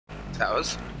that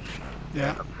us?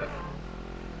 Yeah. Okay.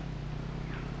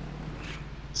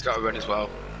 It's got to run as well.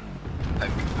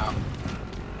 Out.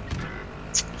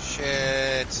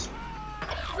 Shit.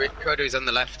 Kodo's on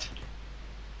the left.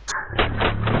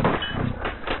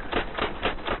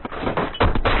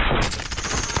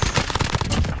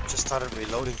 Just started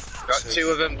reloading. Got 2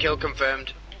 of them, kill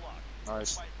confirmed.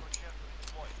 Nice.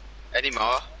 Any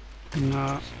more?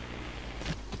 No.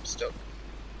 Stuck.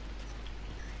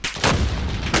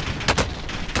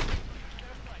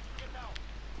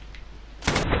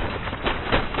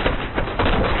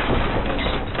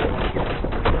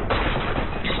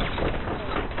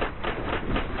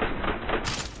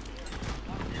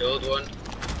 Killed one.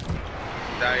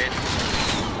 Dying.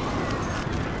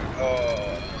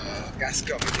 Oh, gas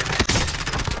got me.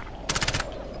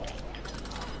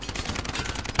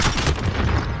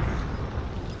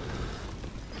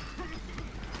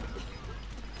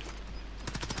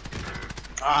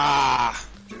 Ah!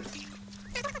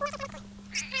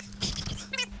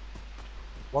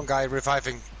 One guy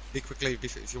reviving. Be quickly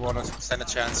if you want to stand a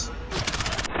chance.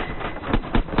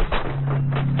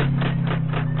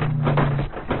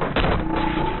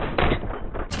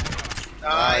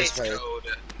 Nice, mate.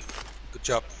 Good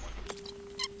job.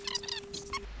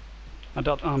 I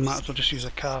might as well just use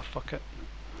a car, fuck it.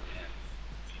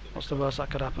 What's the worst that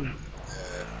could happen?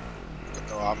 Got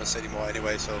no armor anymore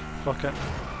anyway, so Fuck it.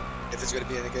 if it's going to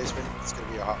be an engagement, it's going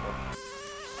to be a hot one.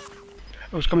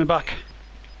 Who's coming back?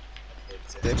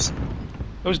 Dibs.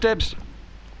 Who's Dibs?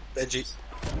 Benji.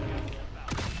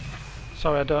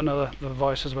 Sorry, I don't know the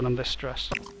voices when I'm this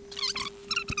stressed.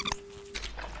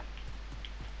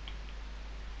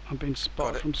 I'm being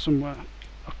spotted from somewhere.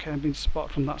 Okay, I'm being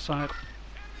spotted from that side.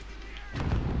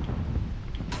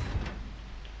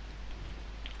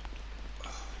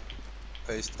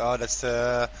 Oh, that's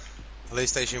the police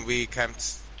station we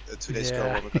camped 2 days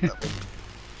ago when we got that one.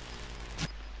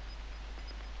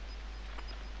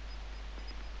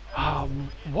 Oh,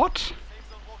 what?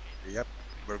 Yep,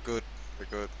 we're good. We're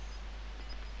good.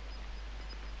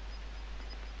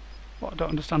 What? I don't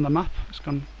understand the map. It's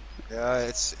gone. Yeah,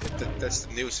 that's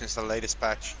the news since the latest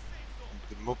patch.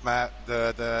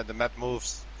 The map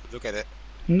moves. Look at it.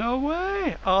 No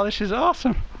way! Oh, this is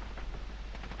awesome.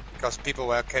 Because people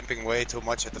were camping way too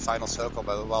much at the final circle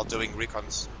while doing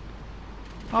recons.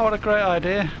 Oh, what a great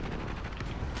idea.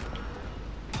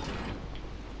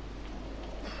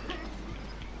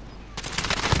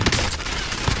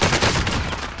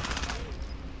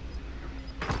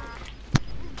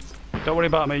 Don't worry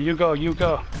about me. You go, you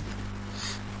go.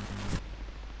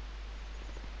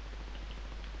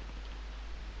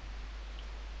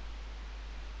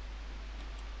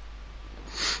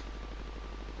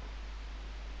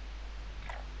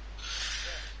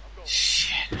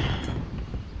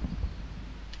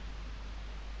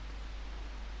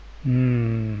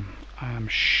 I am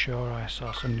sure I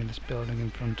saw something in this building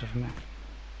in front of me.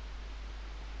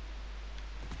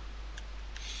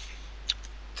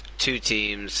 Two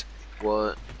teams,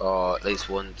 one or at least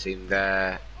one team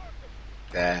there.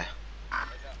 Yep,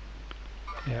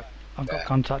 I've got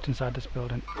contact inside this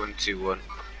building. 1, 2, 1.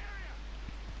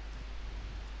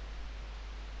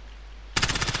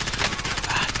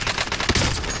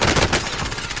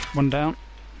 One down.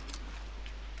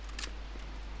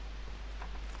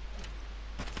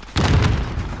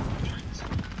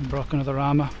 Broke another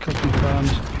armor, kill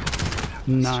confirmed.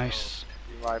 Nice.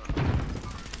 Right.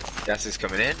 Gas is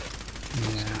coming in.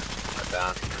 Yeah.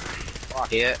 Down.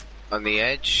 Here, on the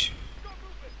edge.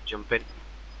 Jumping.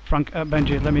 Frank,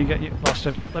 Benji, let me get you last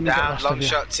of. Let me get Down, last long of you.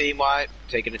 shot, team white.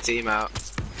 Taking a team out.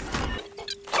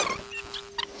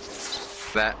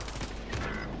 There.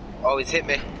 Oh, he's hit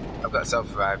me. I've got to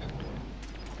self-revive.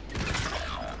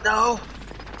 No!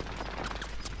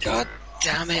 God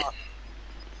damn it.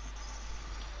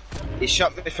 He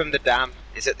shot me from the dam.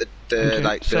 He's at the Okay,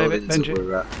 like save it, buildings that Benji.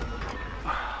 we're at.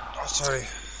 Oh, sorry. I need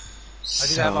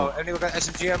So, ammo. Anyone got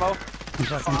SMG ammo? 1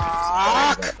 second.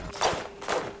 Fuck!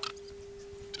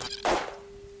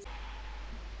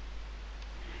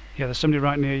 Yeah, there's somebody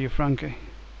right near you, Frankie.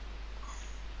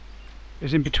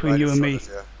 He's in between Right you in and front me. of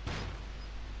you.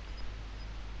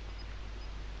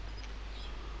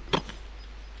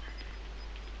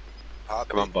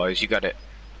 come on, boys, you got it.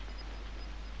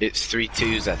 It's 3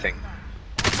 2s, I think.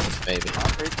 Maybe.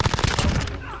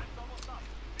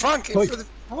 Frank!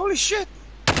 Holy shit!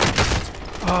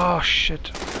 Oh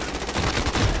shit.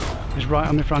 He's right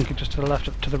on me, Frankie, just to the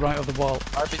left, to the right of the wall.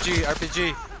 RPG,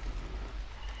 RPG!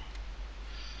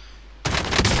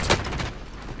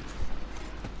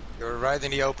 You're right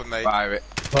in the open, mate. Fire it.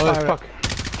 Oh, Fire fuck.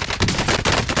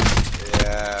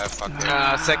 Yeah, fuck it.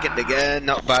 Ah, second again.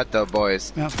 Not bad though,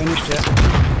 boys. We haven't finished yet.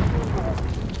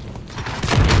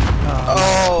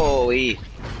 Oh,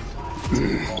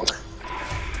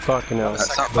 Fucking hell.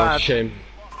 That's not What a bad. shame.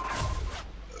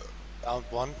 Round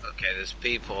one. Okay, there's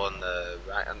people on the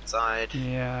right hand side.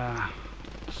 Yeah.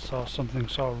 Saw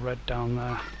red down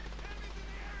there.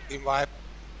 Team wipe.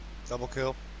 Double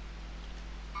kill.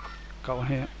 Got one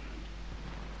here.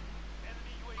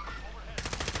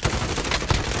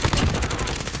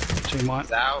 Team white.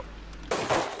 He's out.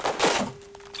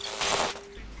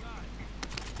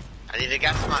 I need a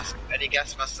gas mask. Any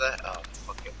gas mask there? Oh,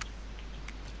 fuck it.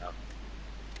 No.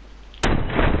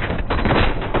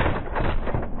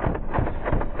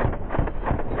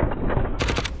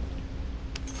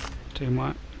 Team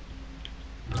white.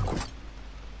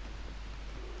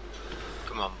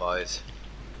 Come on, boys.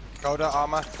 Coda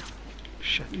armor.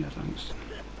 Shit, yeah, thanks.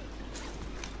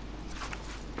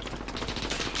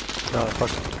 Oh, fuck.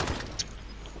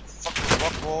 Fucking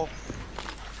rock wall.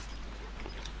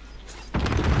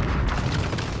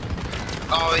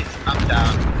 Oh, I'm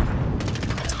down.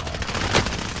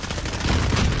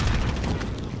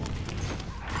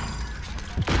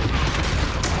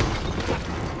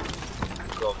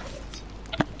 Go on, boys.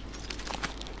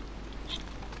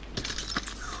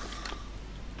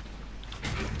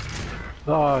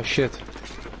 Oh, shit.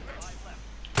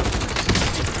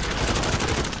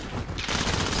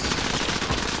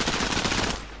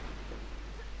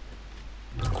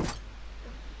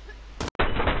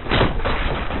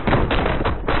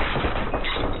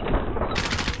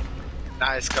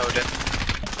 Nice, Coda.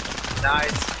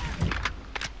 Nice.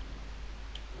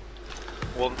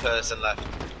 One person left.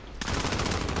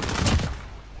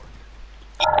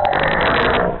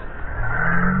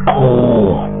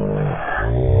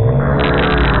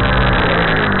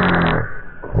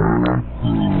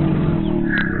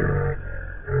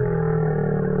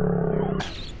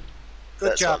 Good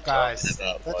That's job, what I'm guys. talking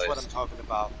about, That's what boys. I'm talking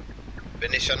about.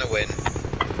 Finish on a win.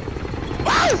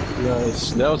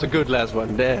 Nice. That was a good last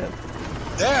one. Damn.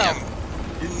 Damn!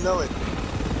 You know it.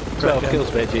 12 kills,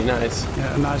 Benji. Nice.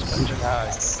 Yeah, a nice Benji.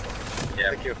 Nice. Yeah.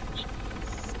 Thank you.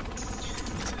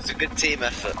 It's a good team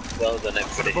effort. Well done,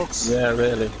 everybody. Books. Yeah,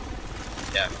 really.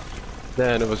 Yeah.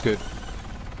 Damn, it was good.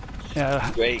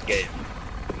 Yeah, Great game.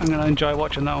 I'm gonna enjoy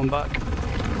watching that one back.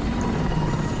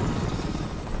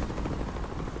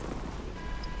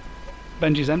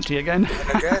 Benji's empty again.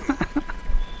 Again.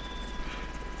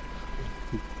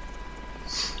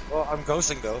 Well, I'm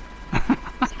ghosting though.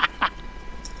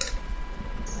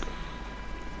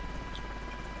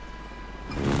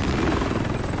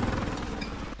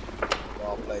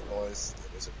 Well played, boys.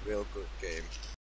 It was a real good game.